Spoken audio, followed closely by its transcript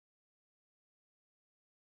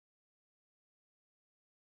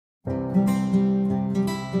Hi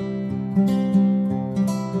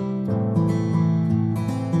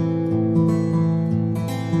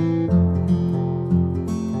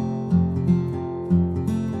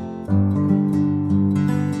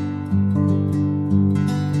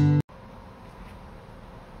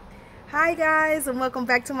guys, and welcome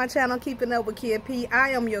back to my channel, Keeping Up with Kia P.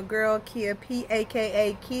 I am your girl Kia P,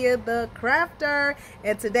 aka Kia the Crafter,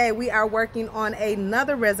 and today we are working on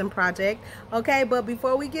another resin project. Okay, but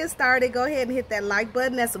before we get started, go ahead and hit that like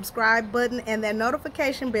button, that subscribe button, and that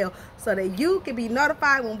notification bell so that you can be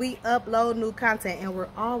notified when we upload new content, and we're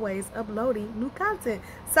always uploading new content.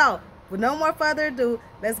 So with no more further ado,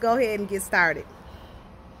 let's go ahead and get started.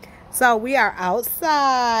 So we are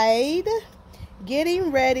outside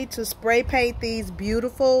getting ready to spray paint these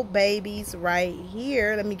beautiful babies right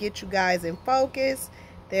here. Let me get you guys in focus.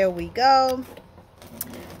 There we go.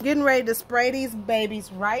 Getting ready to spray these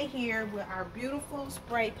babies right here with our beautiful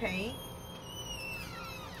spray paint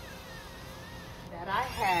that I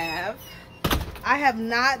have. I have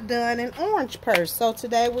not done an orange purse, so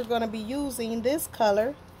today we're going to be using this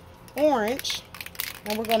color, orange,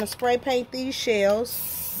 and we're going to spray paint these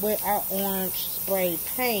shells with our orange spray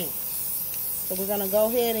paint. So we're going to go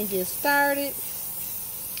ahead and get started.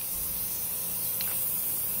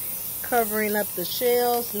 Covering up the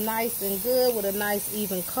shells nice and good with a nice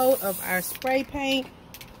even coat of our spray paint.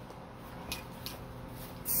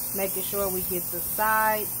 Making sure we get the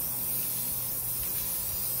sides.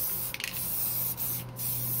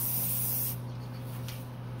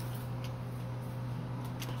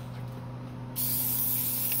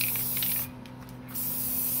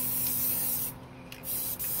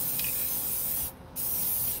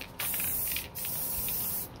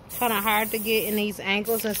 Kind of hard to get in these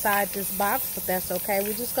angles inside this box, but that's okay.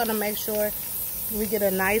 We're just going to make sure we get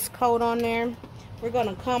a nice coat on there. We're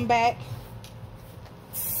going to come back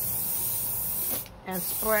and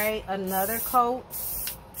spray another coat,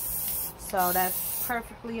 so that's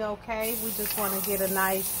perfectly okay. We just want to get a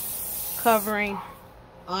nice covering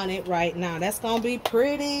on it right now. That's going to be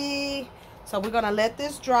pretty. So we're going to let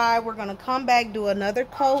this dry. We're going to come back, do another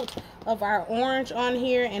coat of our orange on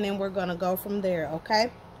here, and then we're going to go from there,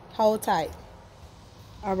 okay? Hold tight.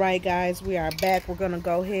 All right guys, we are back. We're going to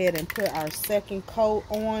go ahead and put our second coat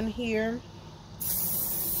on here.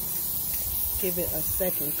 Give it a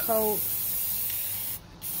second coat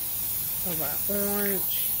of our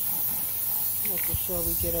orange. Making sure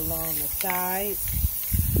we get along the sides.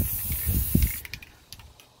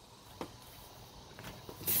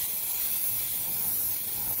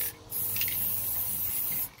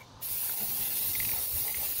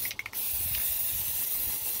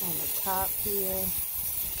 On the top here.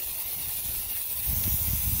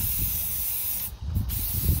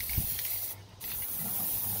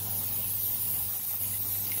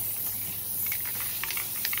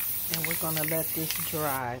 And we're going to let this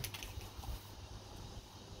dry.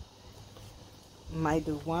 Might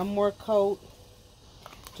do one more coat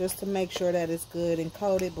just to make sure that it's good and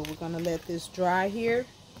coated, but we're going to let this dry here.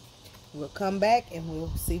 We'll come back and we'll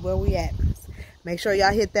see where we at. Make sure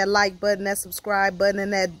y'all hit that like button, that subscribe button,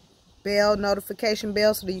 and that bell, notification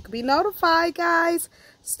bell, so that you can be notified, guys.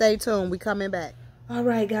 Stay tuned. We coming back. All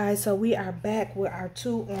right, guys. So we are back with our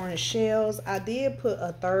two orange shells. I did put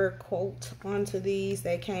a third coat onto these.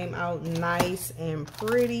 They came out nice and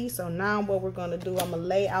pretty. So now what we're going to do, I'm going to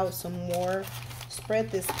lay out some more. Spread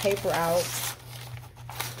this paper out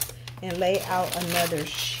and lay out another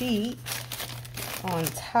sheet on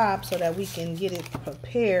top so that we can get it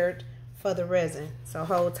prepared for the resin. So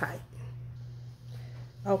hold tight.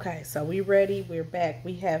 Okay, so we ready. We're back.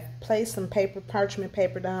 We have placed some paper, parchment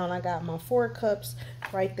paper down. I got my 4 cups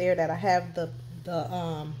right there that I have the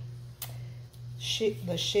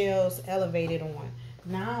shells elevated on.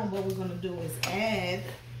 Now what we're going to do is add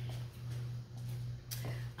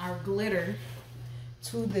our glitter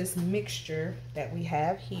to this mixture that we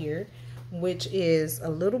have here, which is a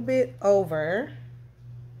little bit over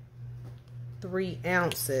 3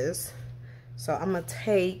 ounces. So I'm going to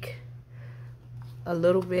take a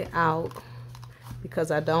little bit out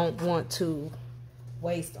because I don't want to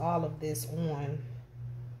waste all of this on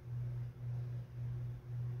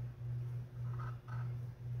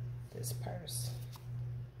this purse.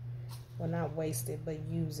 Well, not waste it, but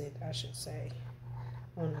use it, I should say,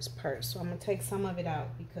 on this purse. So I'm going to take some of it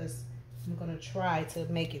out because I'm going to try to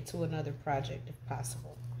make it to another project if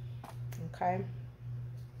possible. Okay?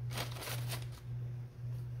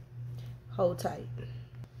 Hold tight.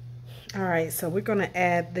 All right, so we're going to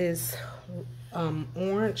add this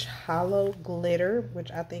orange hollow glitter,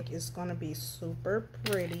 which I think is going to be super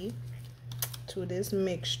pretty, to this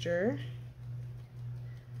mixture.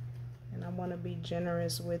 and I want to be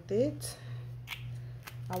generous with it.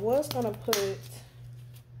 I was going to put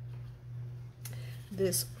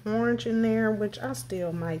this orange in there, which I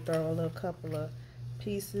still might throw a little couple of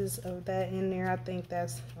pieces of that in there. I think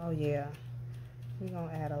that's, oh yeah, we're going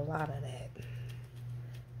to add a lot of that.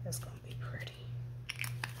 That's going to be pretty.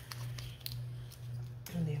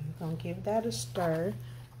 And then we're going to give that a stir.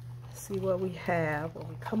 See what we have, what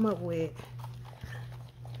we come up with.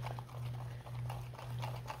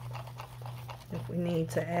 If we need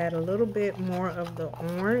to add a little bit more of the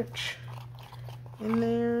orange in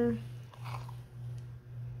there.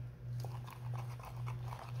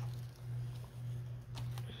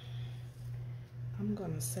 I'm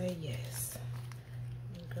gonna say yes.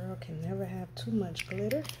 The girl can never have too much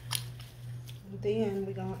glitter. And then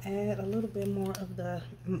we're gonna add a little bit more of the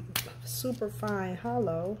super fine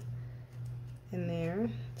hollow in there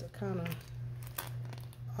to kind of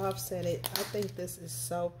offset it. I think this is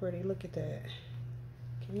so pretty. Look at that.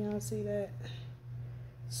 Can y'all see that?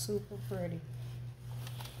 Super pretty.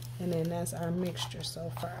 And then that's our mixture so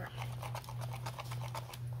far.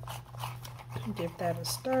 Give that a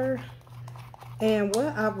stir. And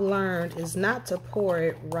what I've learned is not to pour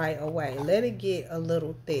it right away. Let it get a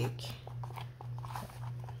little thick.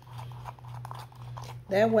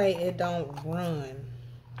 That way it don't run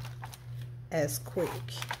as quick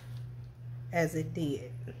as it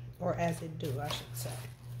did, or as it do, I should say.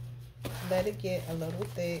 Let it get a little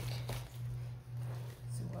thick.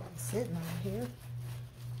 See what we're sitting on here.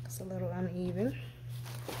 It's a little uneven.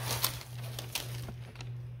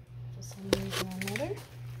 For some reason or another.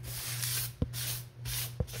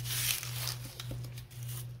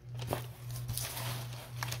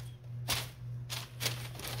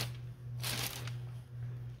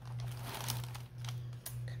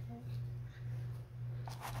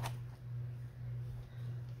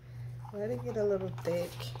 Let it get a little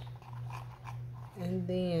thick, and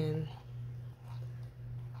then,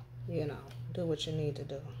 you know, do what you need to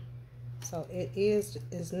do. So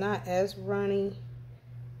it's not as runny,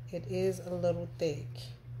 it is a little thick.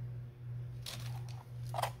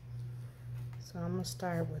 So I'm gonna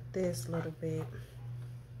start with this little bit.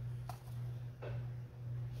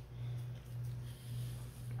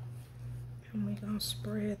 And we're gonna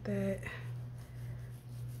spread that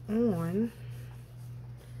on.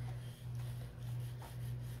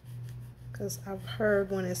 Because I've heard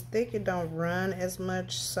when it's thick it don't run as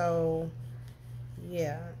much, so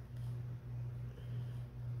yeah.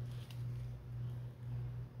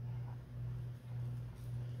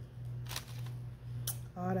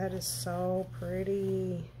 Oh, that is so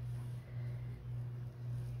pretty.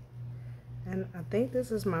 And I think this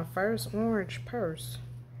is my first orange purse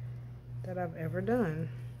that I've ever done.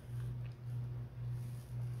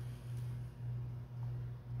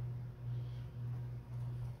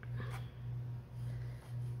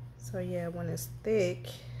 So yeah, when it's thick,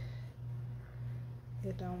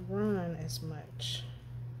 it don't run as much.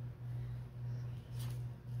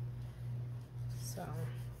 So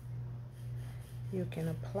you can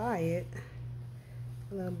apply it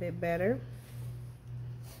a little bit better.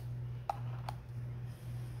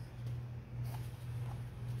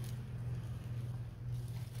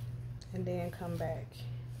 And then come back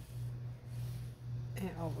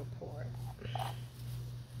and over pour it.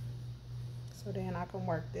 So then I can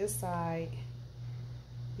work this side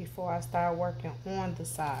before I start working on the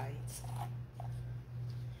sides.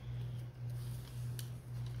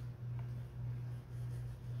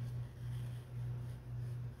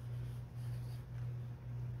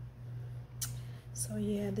 So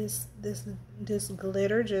yeah, this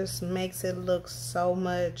glitter just makes it look so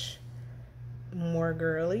much more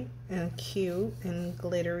girly and cute and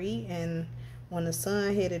glittery, and when the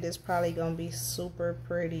sun hit it, it's probably gonna be super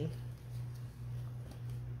pretty.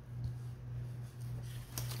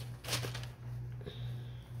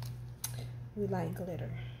 We like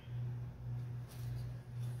glitter.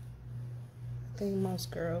 I think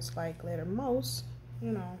most girls like glitter. Most,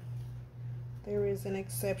 you know, there is an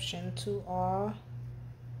exception to all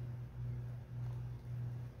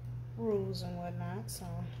rules and whatnot, so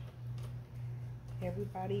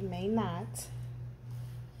everybody may not.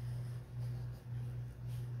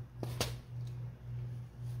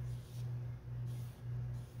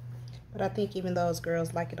 But I think even those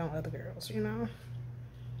girls like it on other girls, you know.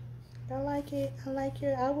 I like it. I like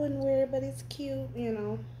it. I wouldn't wear it, but it's cute, you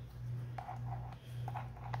know.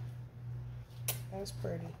 That's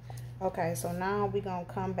pretty. Okay, so now we're going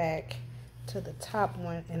to come back to the top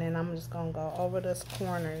one, and then I'm just going to go over those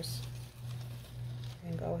corners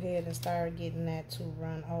and go ahead and start getting that to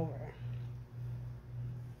run over.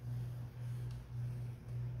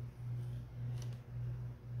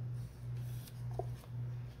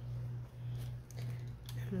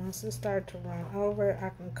 once it starts to run over, I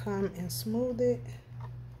can come and smooth it.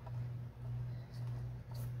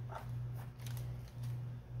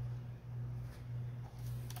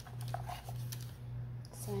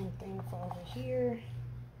 Same thing for over here.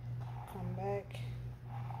 Come back,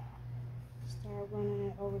 start running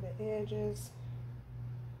it over the edges.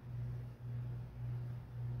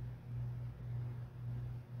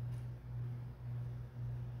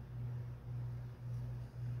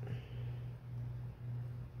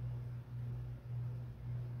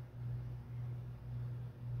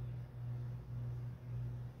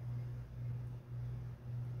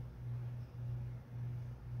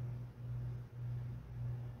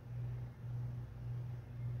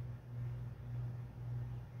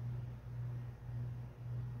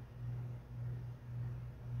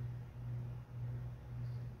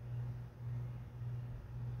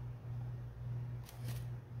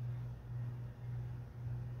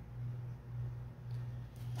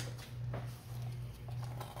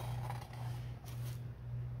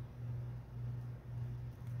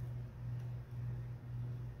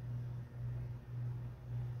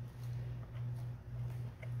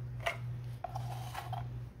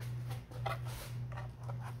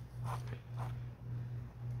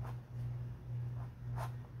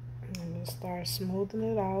 And just start smoothing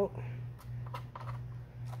it out.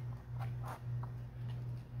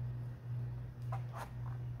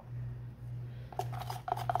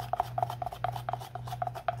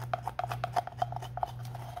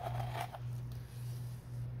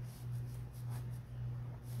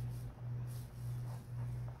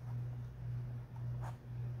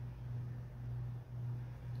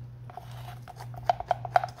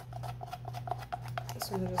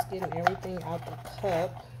 So I'm just getting everything out the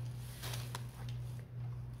cup.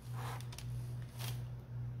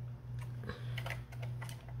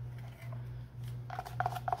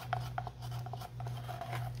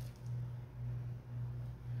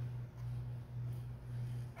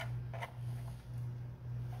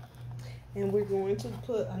 And we're going to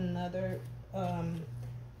put another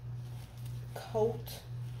coat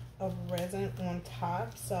of resin on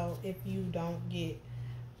top. So if you don't get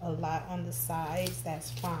a lot on the sides, that's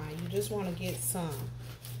fine. You just want to get some.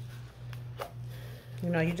 You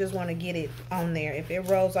know, you just want to get it on there. If it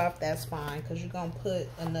rolls off, that's fine, because you're going to put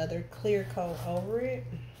another clear coat over it.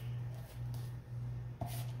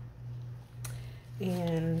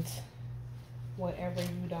 And whatever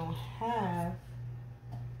you don't have,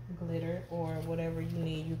 glitter or whatever you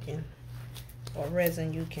need, you can, or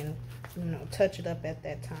resin, you can, you know, touch it up at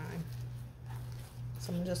that time.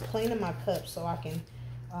 So I'm just cleaning my cups so I can,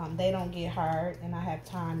 they don't get hard and I have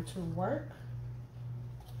time to work.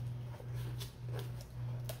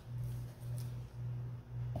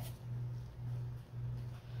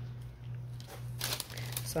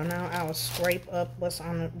 So now I'll scrape up what's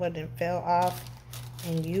on what it fell off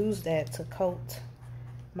and use that to coat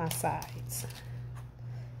my sides.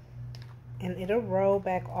 And it'll roll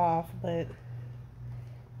back off, but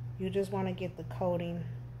you just want to get the coating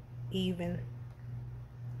even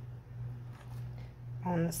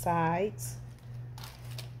on the sides.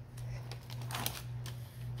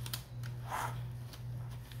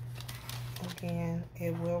 Again,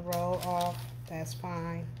 it will roll off, that's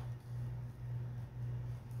fine.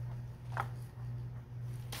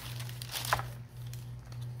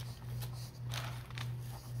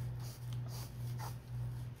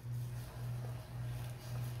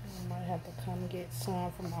 Have to come get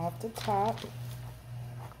some from off the top,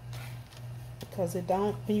 because it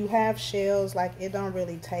don't, when you have shells, like, it don't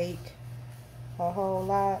really take a whole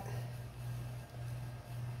lot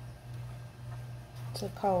to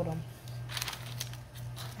coat them.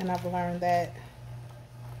 And I've learned that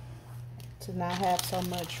to not have so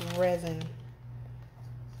much resin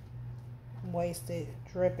wasted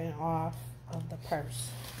dripping off of the purse,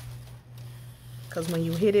 because when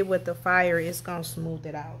you hit it with the fire, it's gonna smooth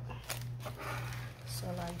it out. So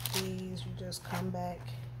like these, you just come back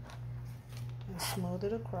and smooth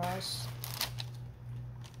it across.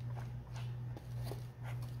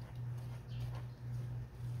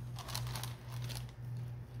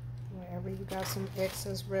 Wherever you got some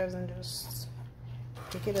excess resin, just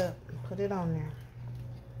pick it up and put it on there.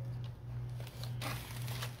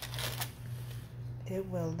 It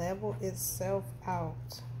will level itself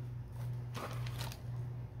out.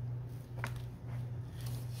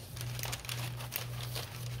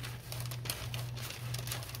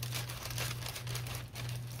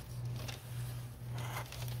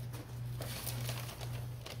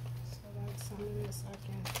 I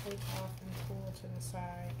can take off and pull to the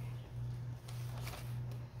side.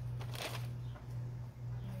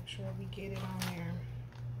 Make sure we get it on there.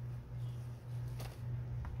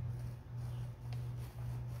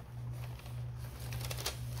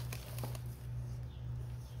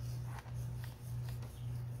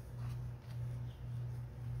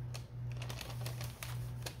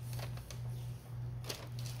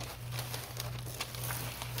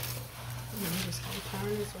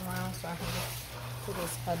 these around so I can get to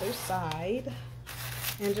this other side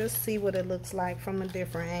and just see what it looks like from a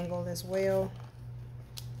different angle as well.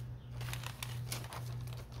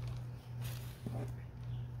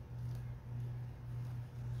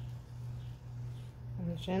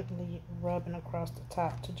 I'm gently rubbing across the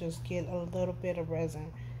top to just get a little bit of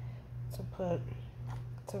resin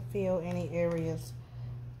to fill any areas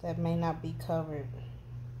that may not be covered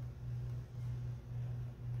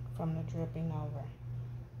from the dripping over.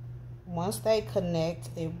 Once they connect,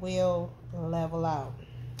 it will level out.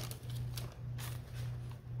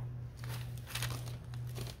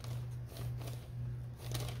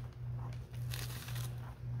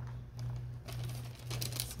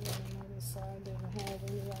 See, I know this side doesn't have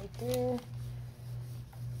any right there.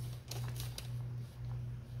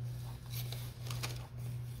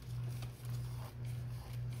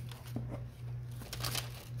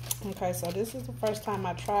 Okay, so this is the first time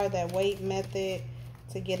I tried that weight method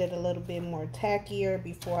to get it a little bit more tackier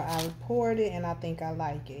before I poured it, and I think I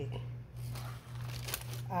like it.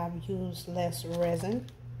 I've used less resin,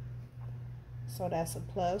 so that's a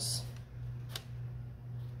plus.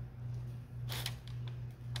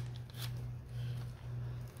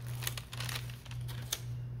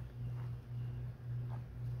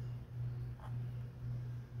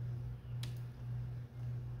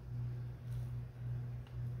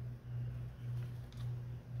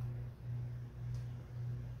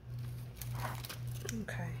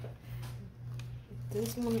 Okay,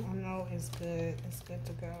 this one I know is good. It's good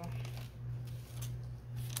to go.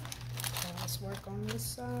 So let's work on this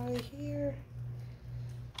side here.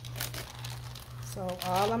 So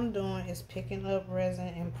all I'm doing is picking up resin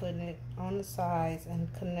and putting it on the sides and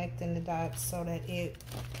connecting the dots so that it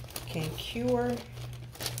can cure.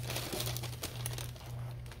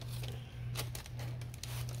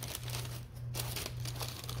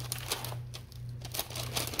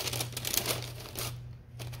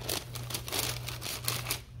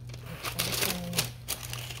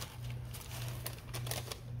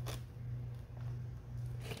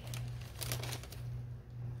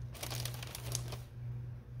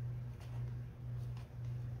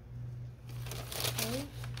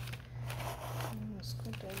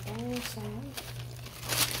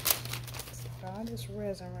 All this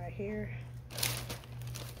resin right here,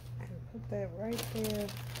 and put that right there.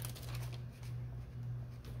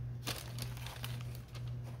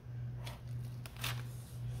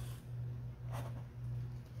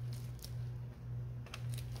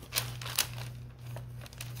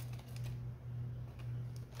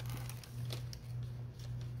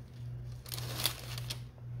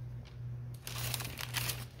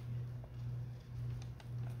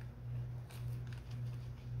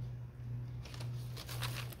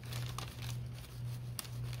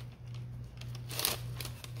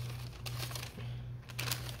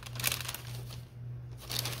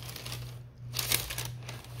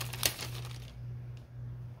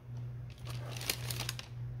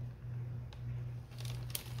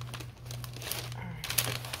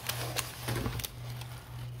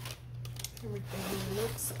 Everything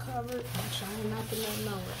looks covered. I'm trying not to let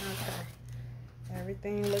know it. Okay.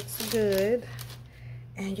 Everything looks good.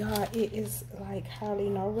 And y'all, it is like hardly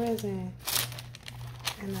no resin.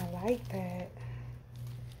 And I like that.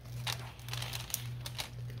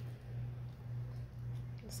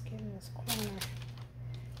 Just getting this corner.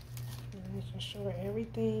 And making sure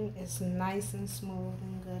everything is nice and smooth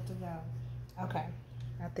and good to go. Okay.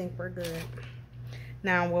 I think we're good.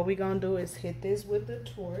 Now what we're going to do is hit this with the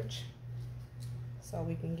torch, so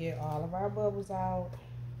we can get all of our bubbles out,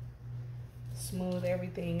 smooth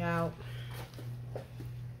everything out.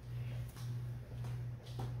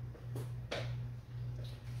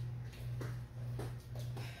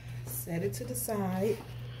 Set it to the side.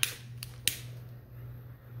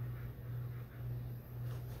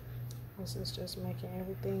 This is just making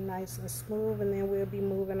everything nice and smooth, and then we'll be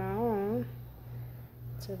moving on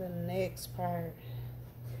to the next part.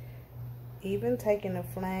 Even taking the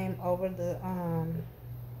flame over the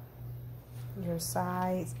your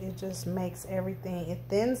sides, it just makes everything, it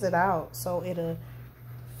thins it out so it'll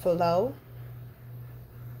flow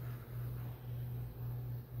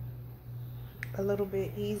a little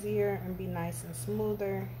bit easier and be nice and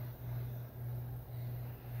smoother.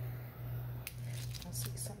 I see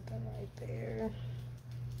something right there.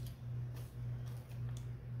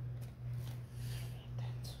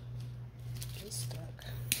 That's stuck.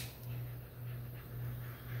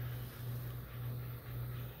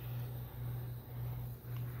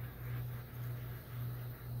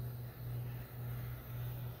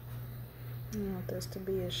 I want this to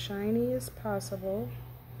be as shiny as possible.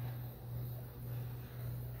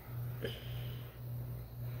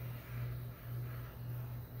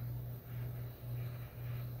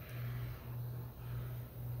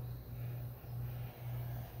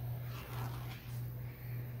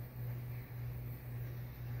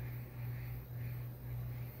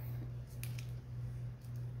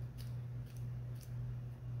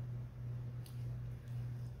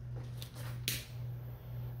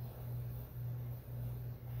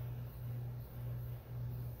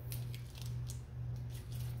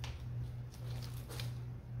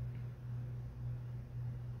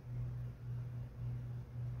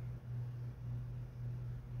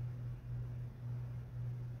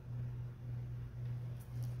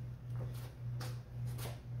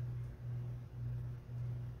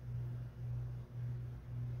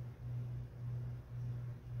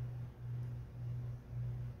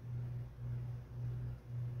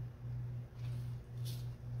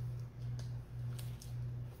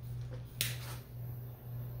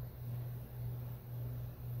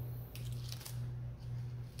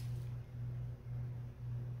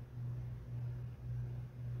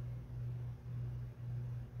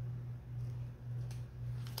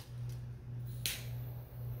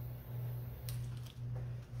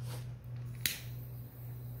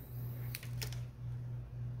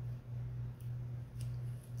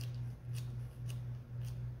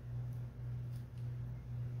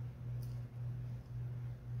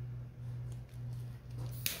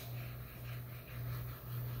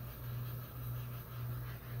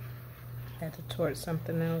 Had to torch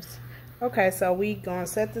something else. Okay, so we gonna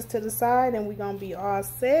set this to the side and we gonna be all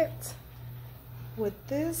set with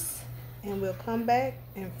this, and we'll come back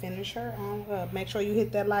and finish her on up. Make sure you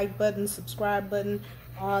hit that like button, subscribe button,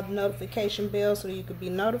 all the notification bell so you can be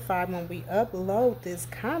notified when we upload this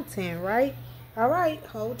content, right? All right,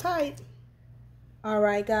 hold tight. All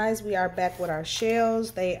right, guys, we are back with our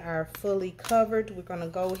shells. They are fully covered. We're gonna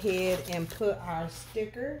go ahead and put our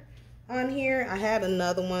sticker on here. I had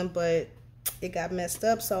another one, but it got messed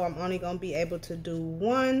up, so I'm only gonna be able to do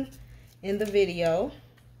one in the video.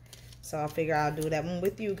 So I figure I'll do that one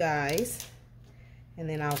with you guys, and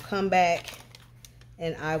then I'll come back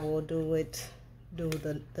and I will do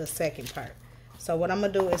the second part. So what I'm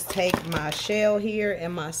gonna do is take my shell here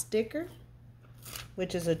and my sticker,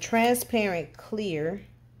 which is a transparent clear.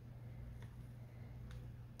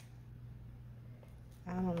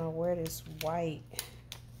 I don't know where this white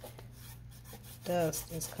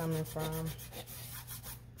dust is coming from. I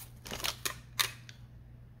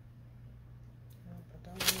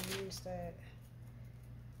don't want to use that.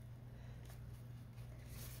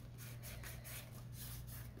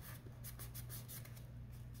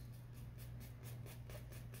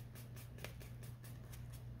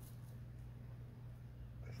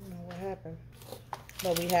 I don't know what happened.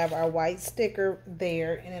 But we have our white sticker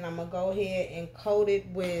there, and then I'm gonna go ahead and coat it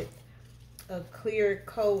with a clear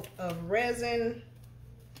coat of resin,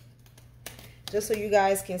 just so you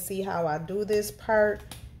guys can see how I do this part.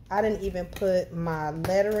 I didn't even put my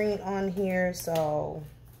lettering on here, so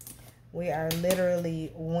we are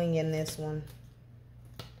literally winging this one,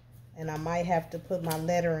 and I might have to put my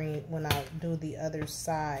lettering when I do the other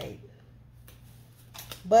side,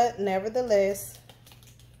 but nevertheless,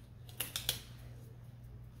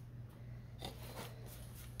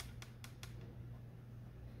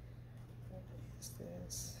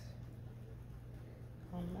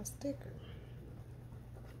 on my sticker.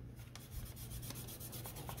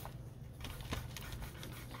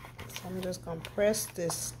 So I'm just gonna press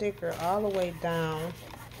this sticker all the way down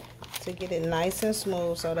to get it nice and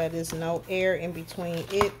smooth so that there's no air in between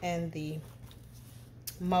it and the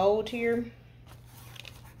mold here.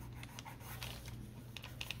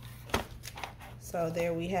 So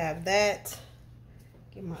there we have that.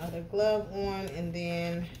 Get my other glove on, and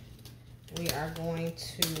then we are going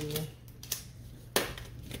to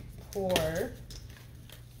pour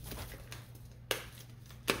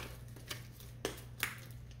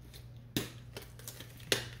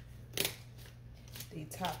the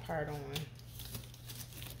top part on.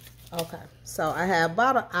 Okay, so I have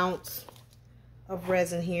about an ounce of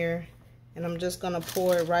resin here, and I'm just gonna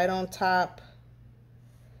pour it right on top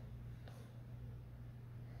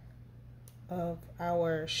of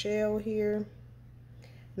our shell here.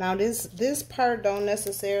 Now this part don't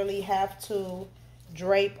necessarily have to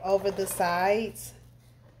drape over the sides.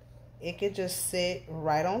 It could just sit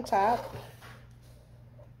right on top.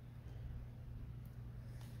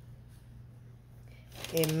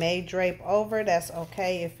 It may drape over, that's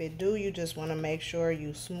okay. If it do, you just want to make sure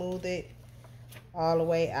you smooth it all the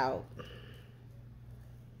way out.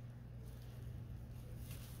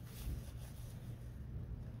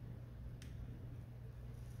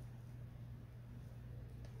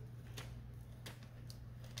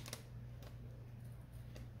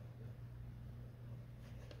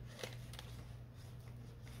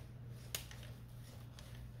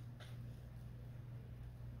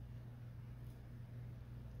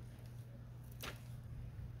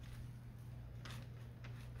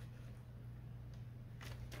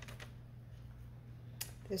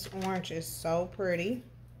 This orange is so pretty.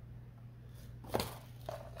 I'm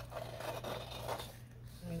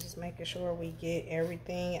just making sure we get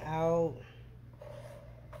everything out,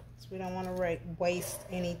 so we don't want to waste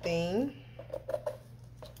anything.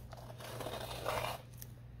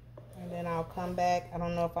 And then I'll come back. I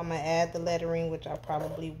don't know if I'm going to add the lettering, which I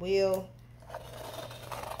probably will,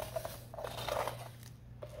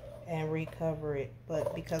 and recover it.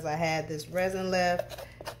 But because I had this resin left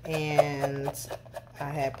and I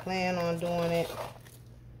had planned on doing it,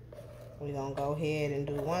 we're gonna go ahead and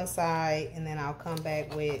do one side, and then I'll come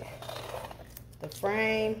back with the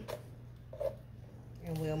frame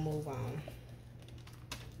and we'll move on.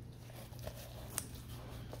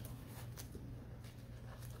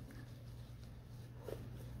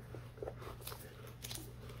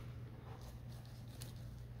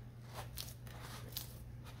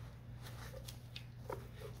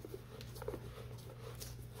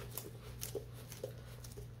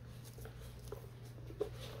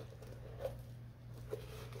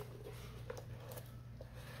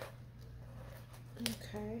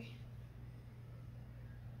 Okay.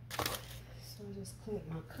 Take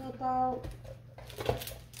my cup out.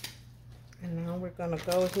 And now we're gonna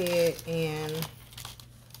go ahead and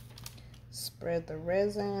spread the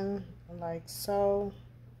resin like so.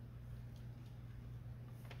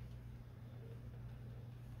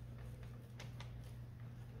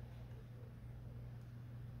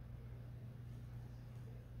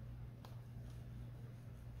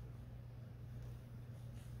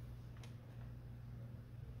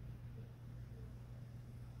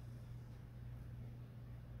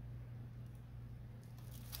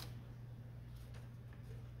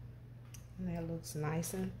 And that looks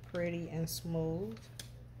nice and pretty and smooth.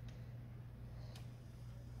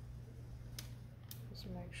 Just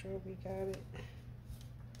make sure we got it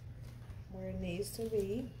where it needs to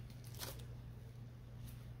be.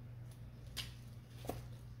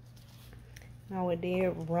 Now it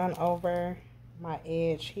did run over my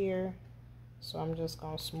edge here, so I'm just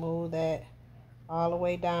going to smooth that all the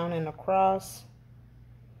way down and across,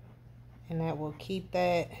 and that will keep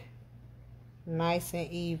that nice and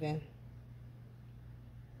even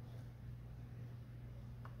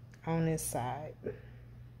on this side.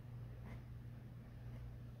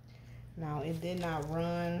 Now it did not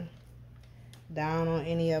run down on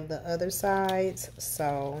any of the other sides,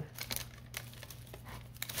 so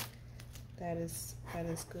that is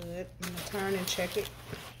good. I'm gonna turn and check it.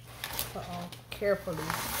 Carefully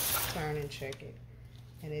turn and check it.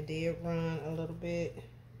 And it did run a little bit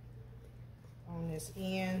on this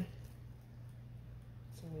end,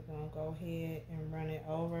 so we're gonna go ahead and run it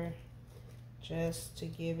over just to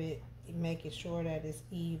give it, making sure that it's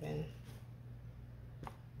even.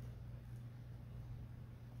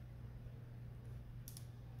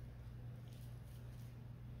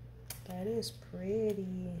 That is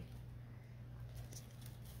pretty.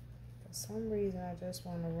 For some reason, I just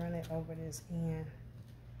want to run it over this end.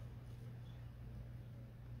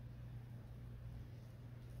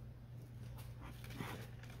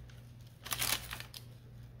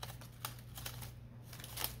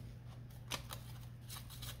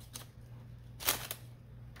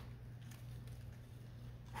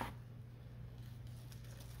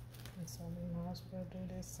 So we might as well do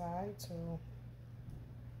this side too.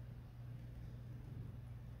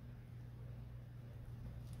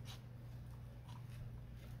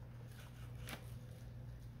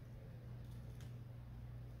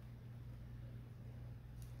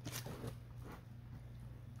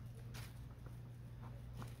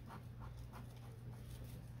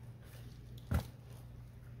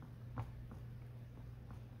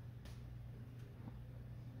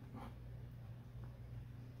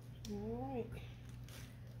 All right,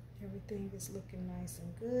 everything is looking nice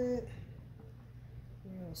and good,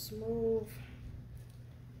 real smooth.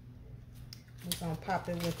 We're gonna pop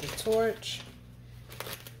it with the torch.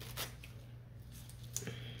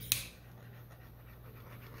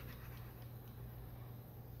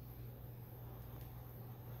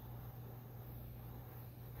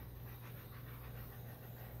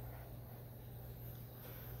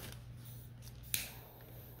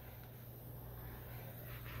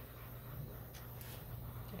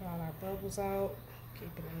 All our bubbles out,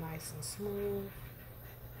 keeping it nice and smooth.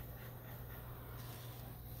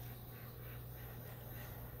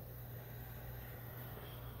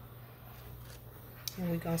 And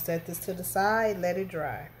we're gonna set this to the side, let it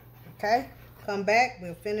dry. Okay, come back,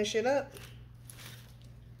 we'll finish it up.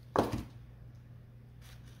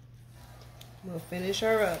 We'll finish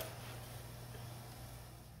her up.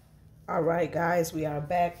 All right, guys, we are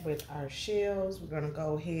back with our shells. We're gonna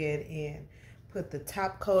go ahead and put the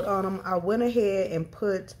top coat on them. I went ahead and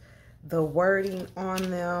put the wording on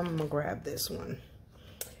them. I'm gonna grab this one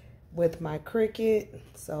with my Cricut.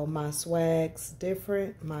 So my swag's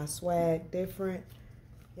different, my swag different.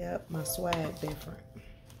 Yep, my swag different.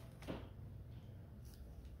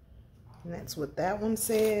 And that's what that one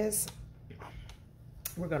says.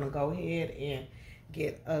 We're gonna go ahead and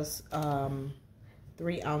get us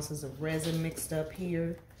 3 ounces of resin mixed up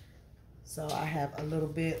here. So I have a little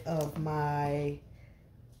bit of my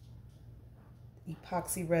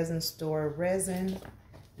epoxy resin store resin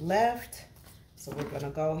left. So we're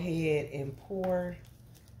gonna go ahead and pour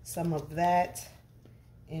some of that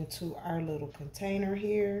into our little container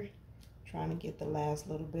here. Trying to get the last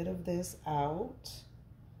little bit of this out.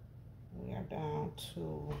 We are down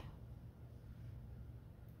to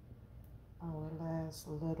our last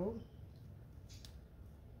little.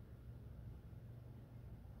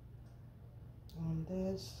 On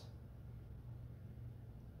this.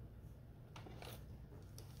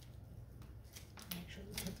 Make sure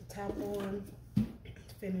we put the top on,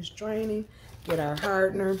 finish draining, get our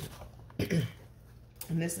hardener. And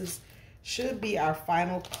this should be our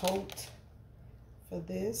final coat for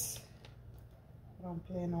this. I don't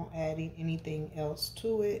plan on adding anything else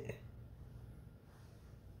to it.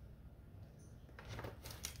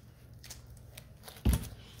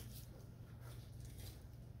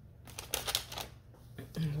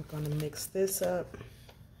 We're going to mix this up.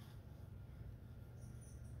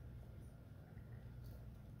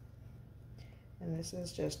 And this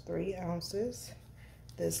is just 3 ounces.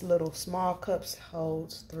 This little small cups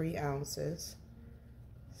holds 3 ounces.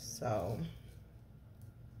 So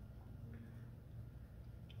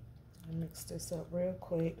I'll mix this up real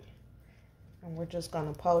quick. And we're just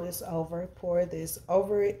going to pour this over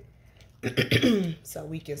it so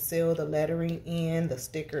we can seal the lettering in, the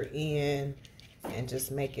sticker in, and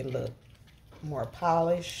just make it look more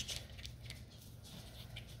polished.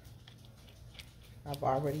 I've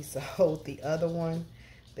already sold the other one.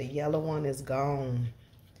 The yellow one is gone.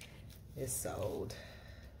 It's sold.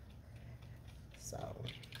 So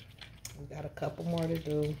we got a couple more to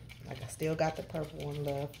do. Like, I still got the purple one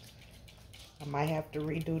left. I might have to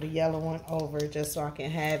redo the yellow one over just so I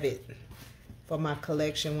can have it for my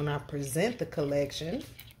collection when I present the collection.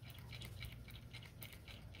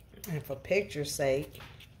 And for picture's sake.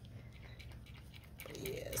 But yeah,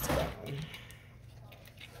 it's gone.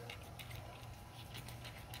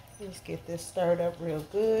 Let's get this stirred up real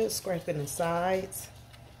good, scraping the sides.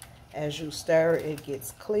 As you stir, it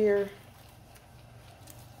gets clear.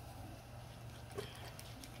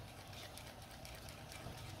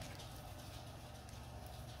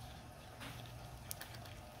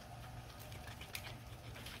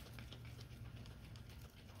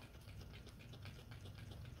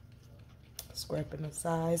 Scraping the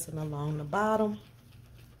sides and along the bottom.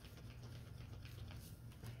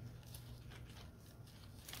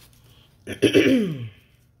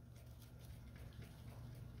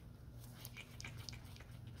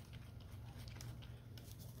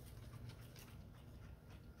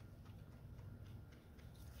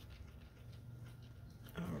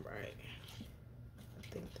 Alright, I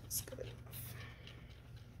think that's good enough.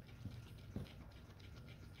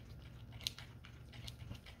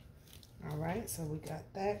 Alright, so we got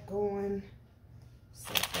that going.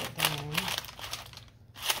 Set that down.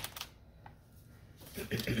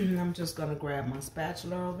 I'm just going to grab my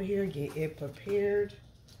spatula over here, get it prepared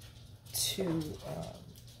to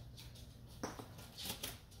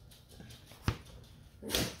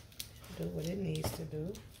do what it needs to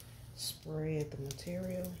do. Spread the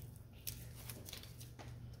material.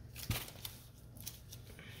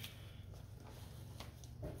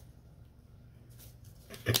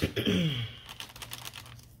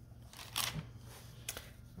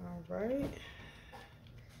 All right.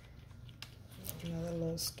 Another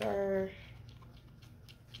little stir.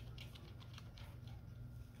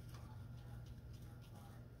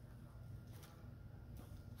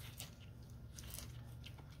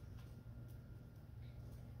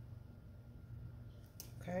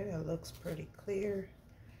 Okay, that looks pretty clear.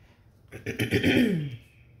 All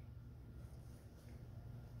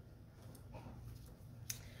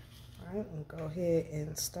right, we'll go ahead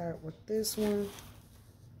and start with this one.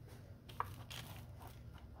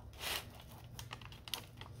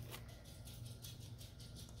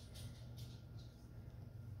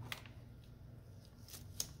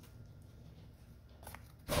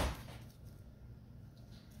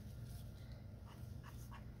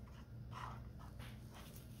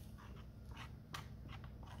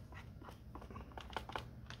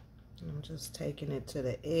 I'm just taking it to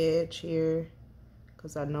the edge here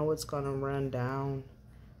because I know it's going to run down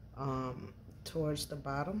towards the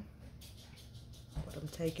bottom. But I'm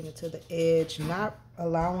taking it to the edge, not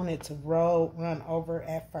allowing it to run over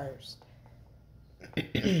at first.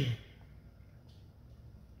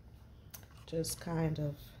 Just kind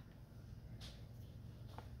of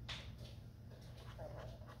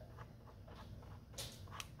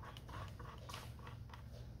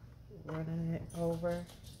running it over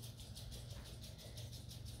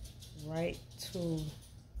right to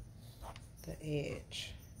the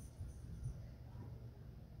edge.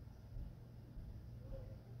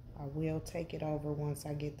 I will take it over once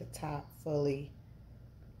I get the top fully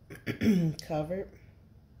covered.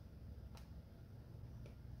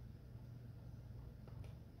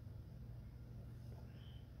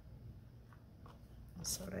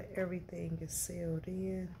 So that everything is sealed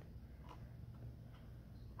in.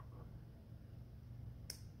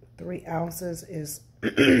 3 ounces is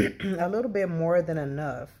a little bit more than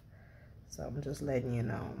enough. So I'm just letting you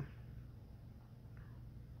know.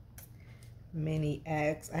 Many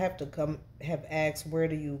ask, I have to have asked, where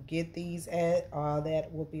do you get these at? All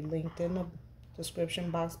that will be linked in the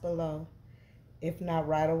description box below. If not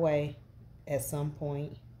right away, at some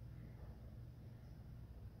point.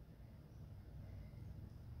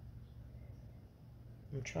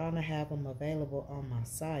 I'm trying to have them available on my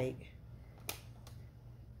site.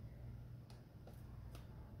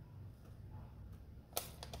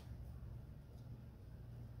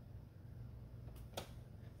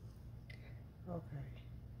 Okay,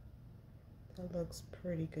 that looks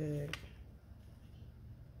pretty good.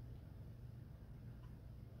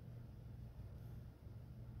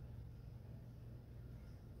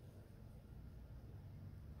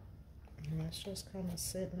 And that's just kind of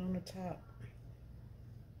sitting on the top.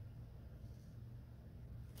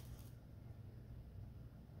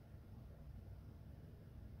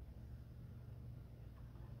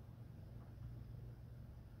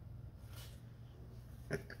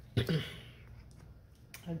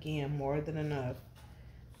 Again, more than enough.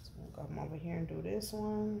 So we'll come over here and do this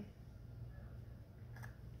one.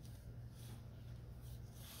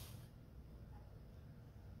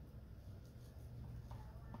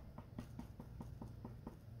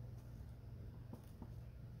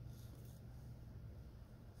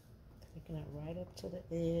 Taking it right up to the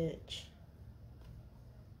edge.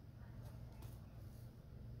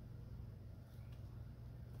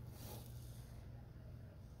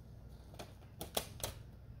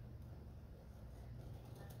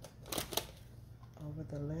 Over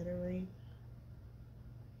the lettering.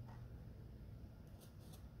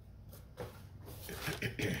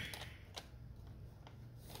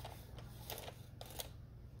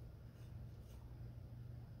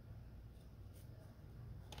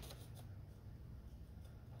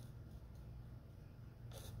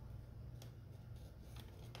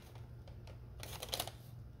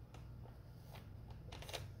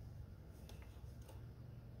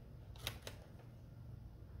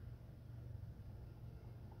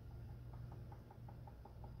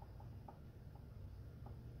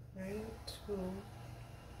 Right to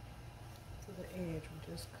the edge,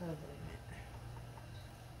 we're just covering it.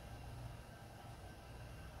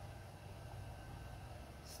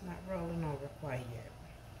 It's not rolling over quite yet.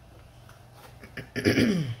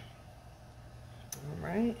 All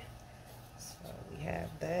right, so we have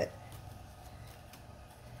that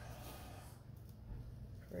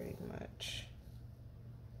pretty much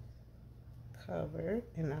covered,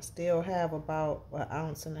 and I still have about 1.5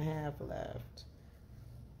 ounces left.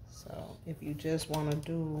 So if you just want to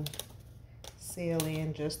do seal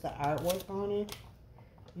in just the artwork on it,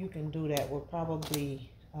 you can do that with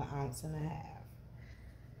probably 1.5 ounces.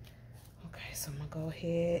 Okay, so I'm gonna go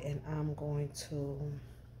ahead and I'm going to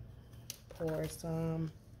pour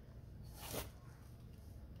some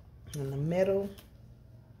in the middle.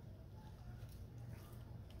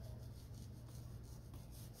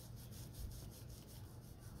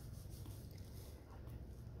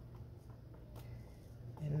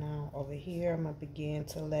 And now over here, I'm going to begin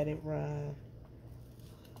to let it run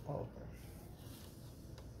over.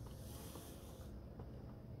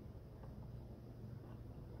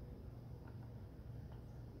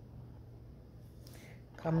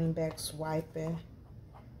 Coming back, swiping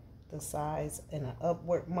the sides in an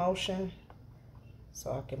upward motion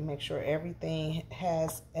so I can make sure everything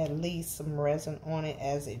has at least some resin on it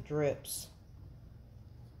as it drips.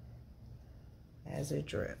 As it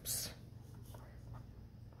drips.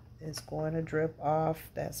 It's going to drip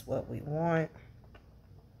off. That's what we want.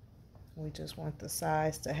 We just want the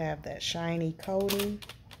sides to have that shiny coating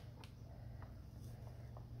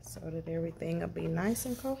so that everything will be nice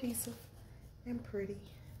and cohesive and pretty.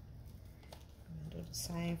 I'm going to do the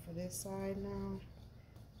same for this side now.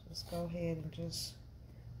 Just go ahead and just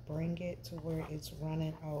bring it to where it's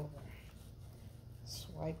running over.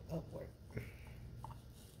 Swipe upward.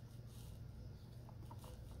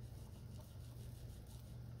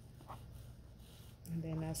 And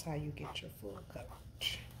then that's how you get your full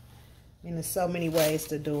coverage. I mean, there's so many ways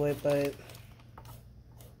to do it, but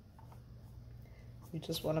you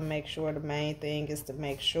just want to make sure, the main thing is to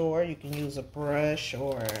make sure. You can use a brush,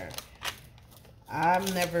 or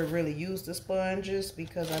I've never really used the sponges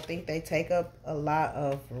because I think they take up a lot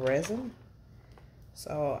of resin.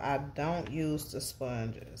 So I don't use the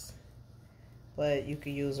sponges. But you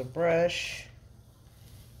can use a brush.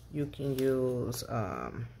 You can use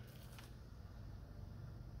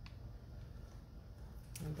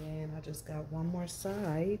and then I just got one more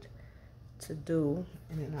side to do,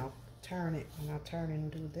 and then I'll turn it, and I'll turn it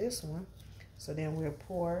and do this one. So then we'll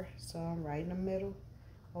pour some right in the middle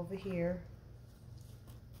over here.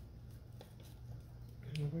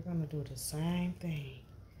 And we're gonna do the same thing.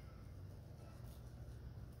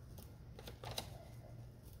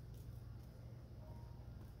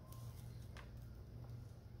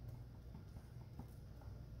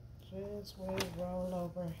 Just let it roll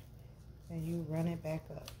over and you run it back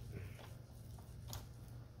up.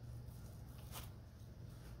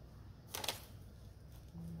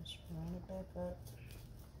 it back up.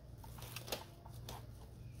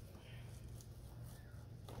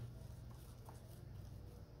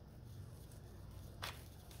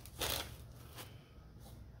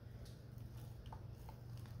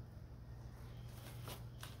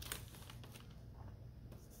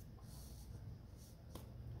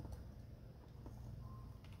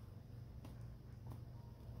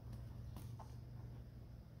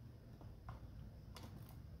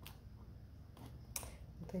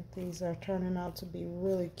 I think these are turning out to be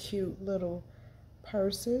really cute little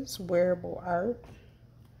purses, wearable art.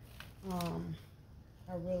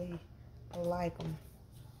 I really like them.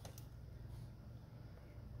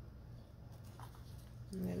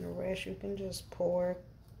 And then the rest you can just pour,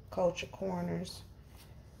 coat your corners.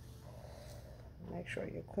 Make sure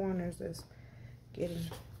your corners is getting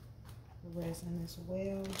resin as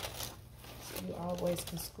well. So you always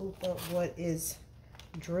can scoop up what is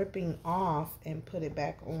dripping off and put it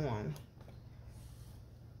back on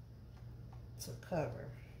to cover.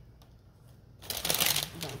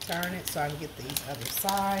 I'm going to turn it so I can get these other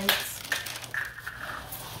sides.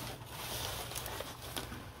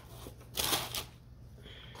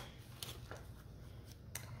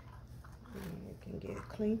 And you can get it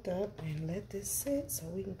cleaned up and let this sit so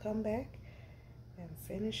we can come back and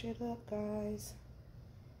finish it up, guys.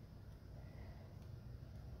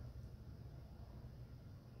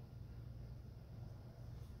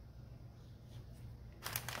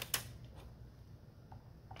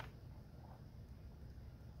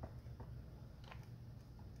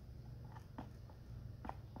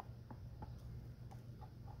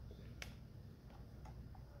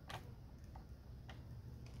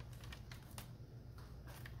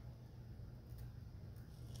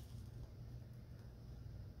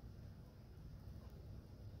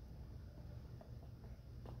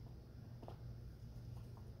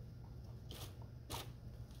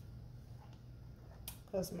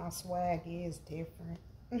 Because my swag is different.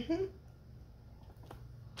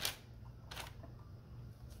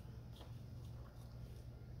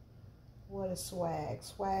 What is swag?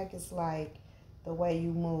 Swag is like the way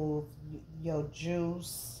you move, your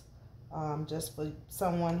juice. Just for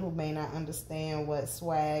someone who may not understand what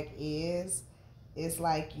swag is, it's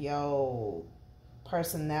like your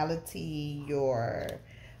personality, your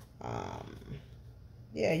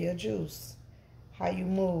your juice, how you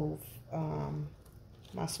move.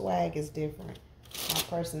 My swag is different. My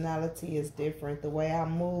personality is different. The way I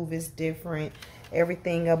move is different.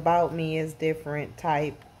 Everything about me is different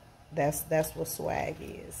type. That's what swag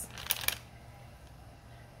is.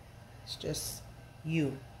 It's just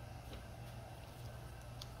you.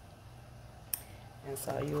 And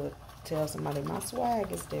so you would tell somebody, my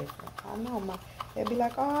swag is different. I know, they'd be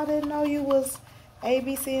like, oh, I didn't know you was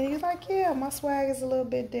ABC. And you're like, yeah, my swag is a little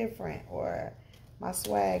bit different. Or my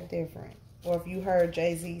swag different. Or if you heard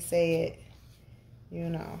Jay-Z say it, you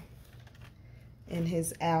know, in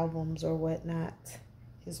his albums or whatnot,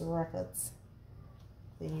 his records,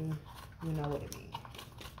 then you know what it means.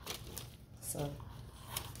 So,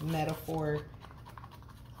 metaphor,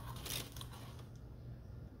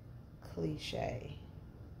 cliche.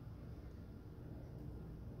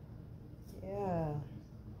 Yeah.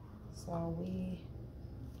 So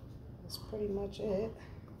that's pretty much it.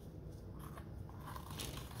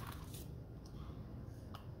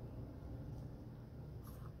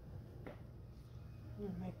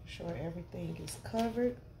 Making sure everything is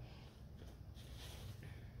covered.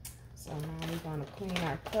 So now we're going to clean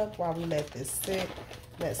our cup while we let this sit.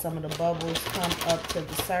 Let some of the bubbles come up to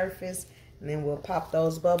the surface. And then we'll pop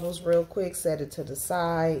those bubbles real quick. Set it to the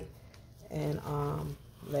side. And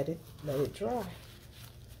let it dry.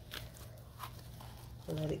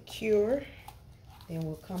 Let it cure. Then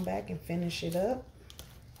we'll come back and finish it up.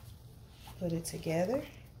 Put it together.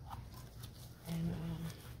 And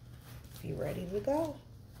be ready to go.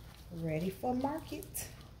 Ready for market.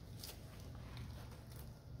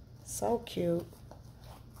 So cute.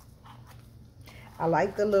 I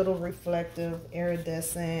like the little reflective,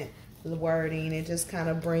 iridescent wording. It just kind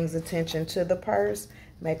of brings attention to the purse.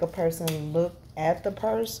 Make a person look at the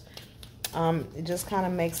purse. It just kind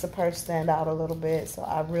of makes the purse stand out a little bit. So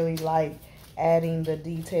I really like adding the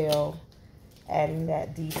detail, adding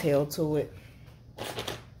that detail to it.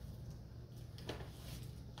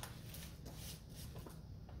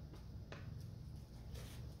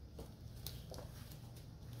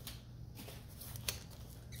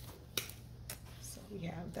 We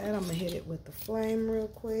have that. I'm gonna hit it with the flame real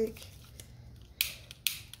quick.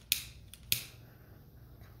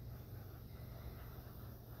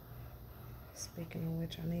 Speaking of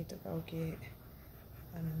which, I need to go get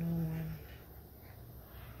a new one.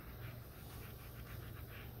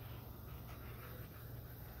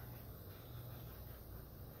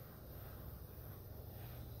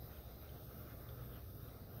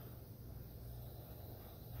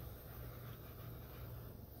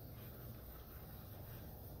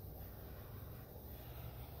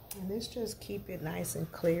 this just keep it nice and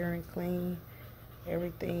clear and clean.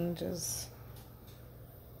 Everything just...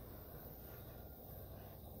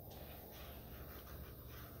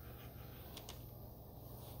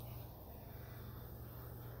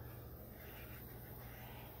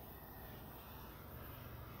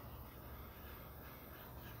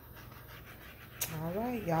 All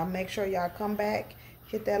right, y'all, make sure y'all come back,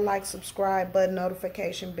 hit that like, subscribe button,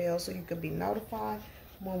 notification bell, so you can be notified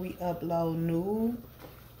when we upload new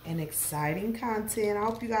and exciting content. I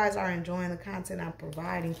hope you guys are enjoying the content I'm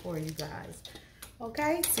providing for you guys.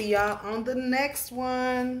 Okay, see y'all on the next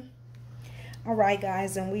one. All right,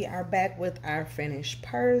 guys, and we are back with our finished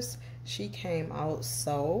purse. She came out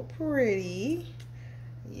so pretty.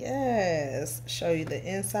 Yes, show you the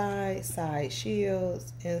inside, side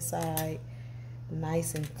shields, inside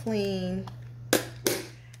nice and clean,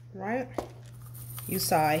 right? You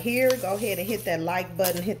saw it here. Go ahead and hit that like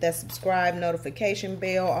button, hit that subscribe, notification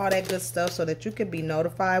bell, all that good stuff, so that you can be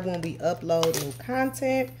notified when we upload new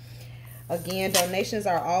content. Again, donations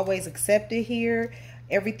are always accepted here.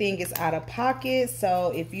 Everything is out of pocket,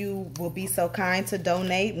 so if you will be so kind to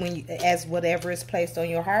donate as whatever is placed on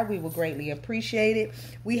your heart, we will greatly appreciate it.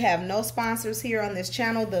 We have no sponsors here on this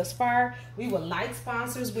channel thus far. We would like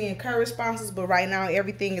sponsors, we encourage sponsors, but right now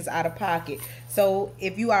everything is out of pocket. So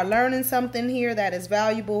if you are learning something here that is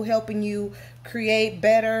valuable, helping you create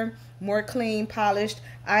better, more clean, polished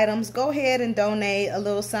items, go ahead and donate a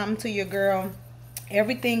little something to your girl.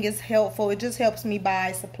 Everything is helpful. It just helps me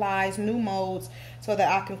buy supplies, new molds, so that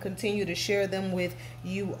I can continue to share them with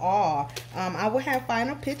you all. I will have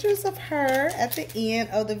final pictures of her at the end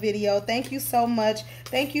of the video. Thank you so much.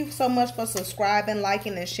 Thank you so much for subscribing,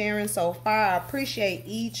 liking, and sharing so far. I appreciate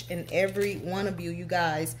each and every one of you. You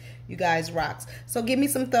guys rocks. So give me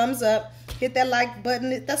some thumbs up. Hit that like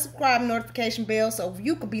button. Hit that subscribe notification bell so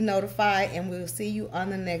you can be notified. And we'll see you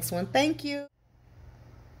on the next one. Thank you.